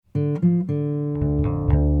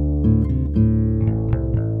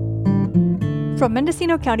From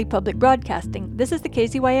Mendocino County Public Broadcasting, this is the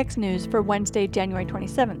KZYX News for Wednesday, January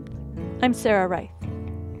 27th. I'm Sarah Reith.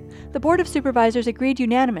 The Board of Supervisors agreed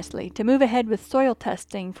unanimously to move ahead with soil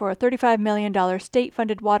testing for a $35 million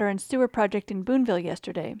state-funded water and sewer project in Boonville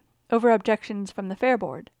yesterday, over objections from the Fair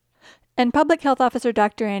Board. And Public Health Officer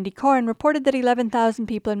Dr. Andy Coren reported that 11,000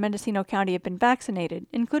 people in Mendocino County have been vaccinated,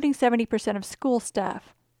 including 70% of school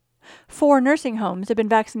staff. 4 nursing homes have been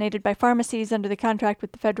vaccinated by pharmacies under the contract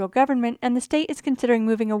with the federal government, and the state is considering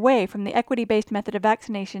moving away from the equity-based method of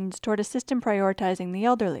vaccinations toward a system prioritizing the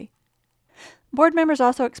elderly. Board members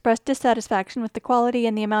also expressed dissatisfaction with the quality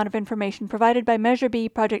and the amount of information provided by Measure B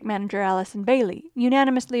project manager Allison Bailey,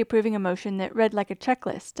 unanimously approving a motion that read like a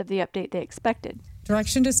checklist of the update they expected.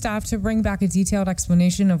 Direction to staff to bring back a detailed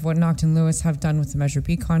explanation of what Naughton Lewis have done with the Measure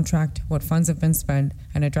B contract, what funds have been spent,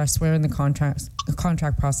 and address where in the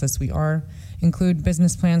contract process we are. Include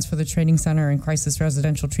business plans for the training center and crisis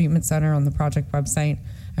residential treatment center on the project website,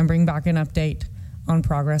 and bring back an update on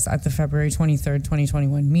progress at the February 23rd,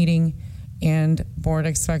 2021 meeting. And board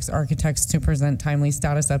expects architects to present timely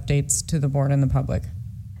status updates to the board and the public.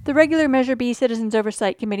 The regular Measure B Citizens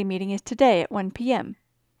Oversight Committee meeting is today at 1 p.m.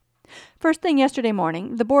 First thing yesterday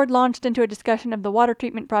morning, the board launched into a discussion of the water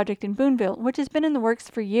treatment project in Boonville, which has been in the works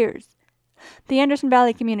for years. The Anderson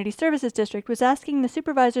Valley Community Services District was asking the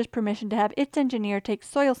supervisor's permission to have its engineer take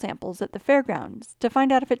soil samples at the fairgrounds to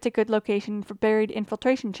find out if it's a good location for buried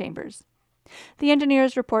infiltration chambers. The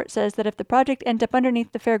engineer's report says that if the project ends up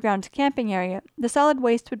underneath the fairgrounds camping area, the solid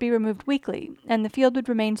waste would be removed weekly, and the field would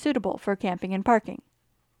remain suitable for camping and parking.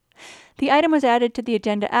 The item was added to the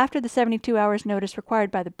agenda after the 72 hours notice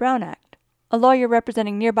required by the Brown Act. A lawyer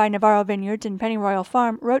representing nearby Navarro Vineyards and Pennyroyal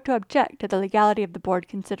Farm wrote to object to the legality of the board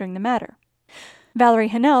considering the matter. Valerie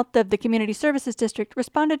Hanelt of the Community Services District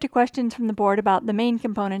responded to questions from the board about the main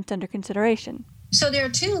components under consideration. So there are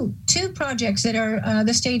two projects that are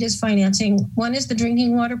the state is financing. One is the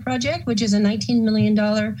drinking water project, which is a $19 million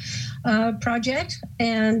project,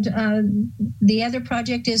 and the other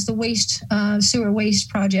project is the sewer waste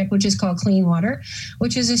project, which is called Clean Water,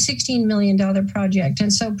 which is a $16 million project.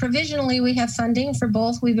 And so provisionally we have funding for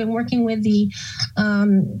both. We've been working with the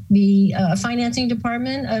financing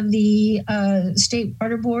department of the State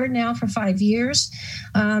Water Board now for 5 years.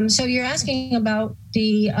 So you're asking about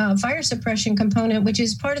the fire suppression component, which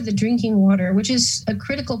is part of the drinking water, which is a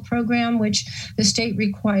critical program which the state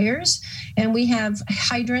requires. And we have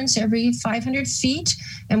hydrants every 500 feet,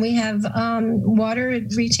 and we have water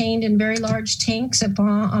retained in very large tanks up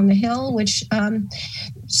on the hill, which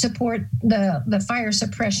support the fire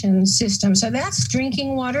suppression system. So that's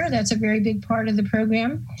drinking water. That's a very big part of the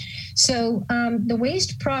program. So the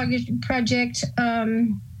waste project,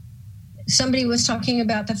 somebody was talking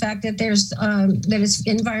about the fact that that it's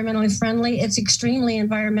environmentally friendly. It's extremely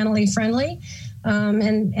environmentally friendly.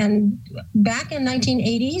 And back in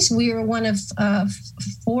 1980s, we were one of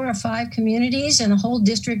 4 or 5 communities in the whole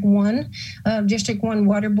District 1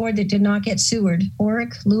 Water Board that did not get sewered.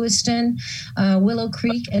 Orick, Lewiston, Willow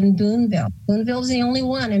Creek, and Boonville. Boonville is the only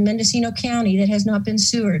one in Mendocino County that has not been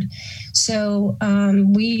sewered. So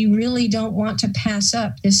we really don't want to pass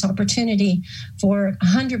up this opportunity for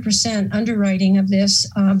 100% underwriting of this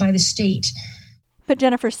by the state. But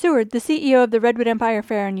Jennifer Seward, the CEO of the Redwood Empire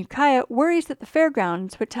Fair in Ukiah, worries that the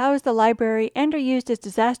fairgrounds, which house the library and are used as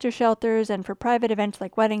disaster shelters and for private events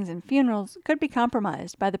like weddings and funerals, could be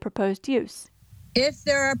compromised by the proposed use. If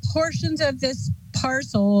there are portions of this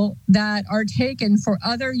parcel that are taken for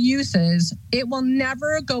other uses, it will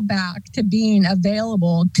never go back to being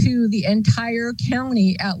available to the entire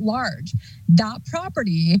county at large. That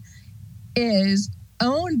property is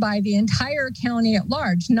owned by the entire county at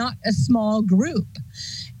large, not a small group.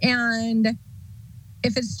 And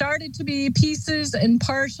if it started to be pieces and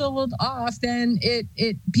parceled off, then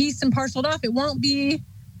it pieced and parceled off. It won't be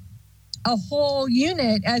a whole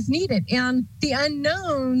unit as needed. And the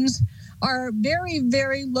unknowns are very,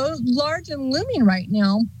 very large and looming right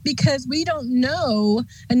now because we don't know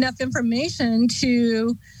enough information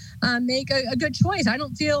to make a good choice. I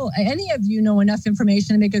don't feel any of you know enough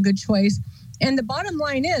information to make a good choice. And the bottom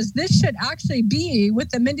line is this should actually be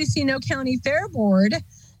with the Mendocino County Fair Board.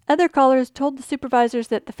 Other callers told the supervisors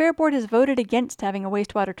that the Fair Board has voted against having a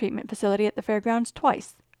wastewater treatment facility at the fairgrounds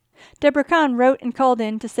twice. Deborah Kahn wrote and called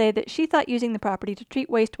in to say that she thought using the property to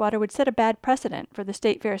treat wastewater would set a bad precedent for the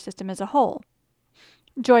state fair system as a whole.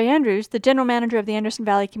 Joy Andrews, the general manager of the Anderson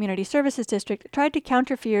Valley Community Services District, tried to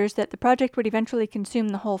counter fears that the project would eventually consume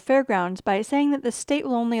the whole fairgrounds by saying that the state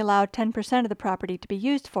will only allow 10% of the property to be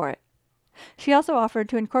used for it. She also offered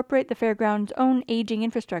to incorporate the fairground's own aging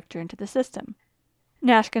infrastructure into the system.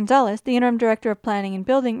 Nash Gonzalez, the interim director of planning and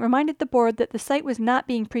building, reminded the board that the site was not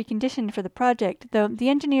being preconditioned for the project, though the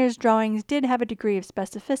engineer's drawings did have a degree of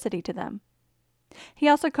specificity to them. He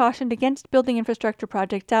also cautioned against building infrastructure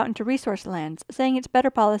projects out into resource lands, saying it's better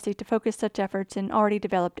policy to focus such efforts in already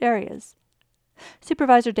developed areas.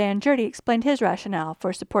 Supervisor Dan Jurdy explained his rationale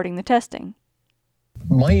for supporting the testing.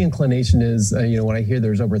 My inclination is, when I hear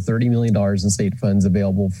there's over $30 million in state funds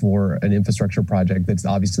available for an infrastructure project that's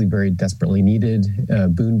obviously very desperately needed.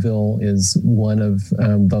 Boonville is one of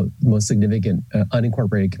the most significant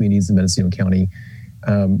unincorporated communities in Mendocino County.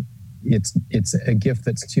 It's a gift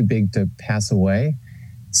that's too big to pass away.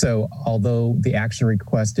 So although the action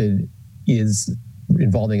requested is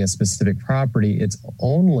involving a specific property, it's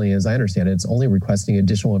only, as I understand it, it's only requesting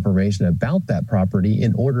additional information about that property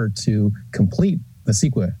in order to complete the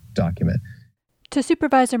CEQA document. To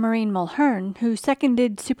Supervisor Maureen Mulhern, who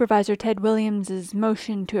seconded Supervisor Ted Williams'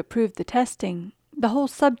 motion to approve the testing, the whole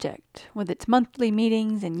subject, with its monthly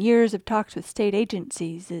meetings and years of talks with state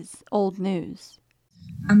agencies, is old news.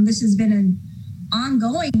 This has been an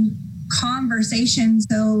ongoing conversation,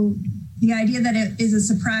 so the idea that it is a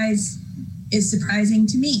surprise is surprising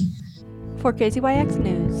to me. For KZYX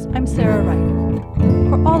News, I'm Sarah Wright.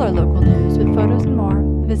 For all our local news with photos and more,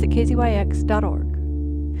 visit kzyx.org.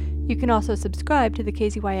 You can also subscribe to the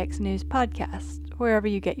KZYX News podcast, wherever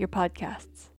you get your podcasts.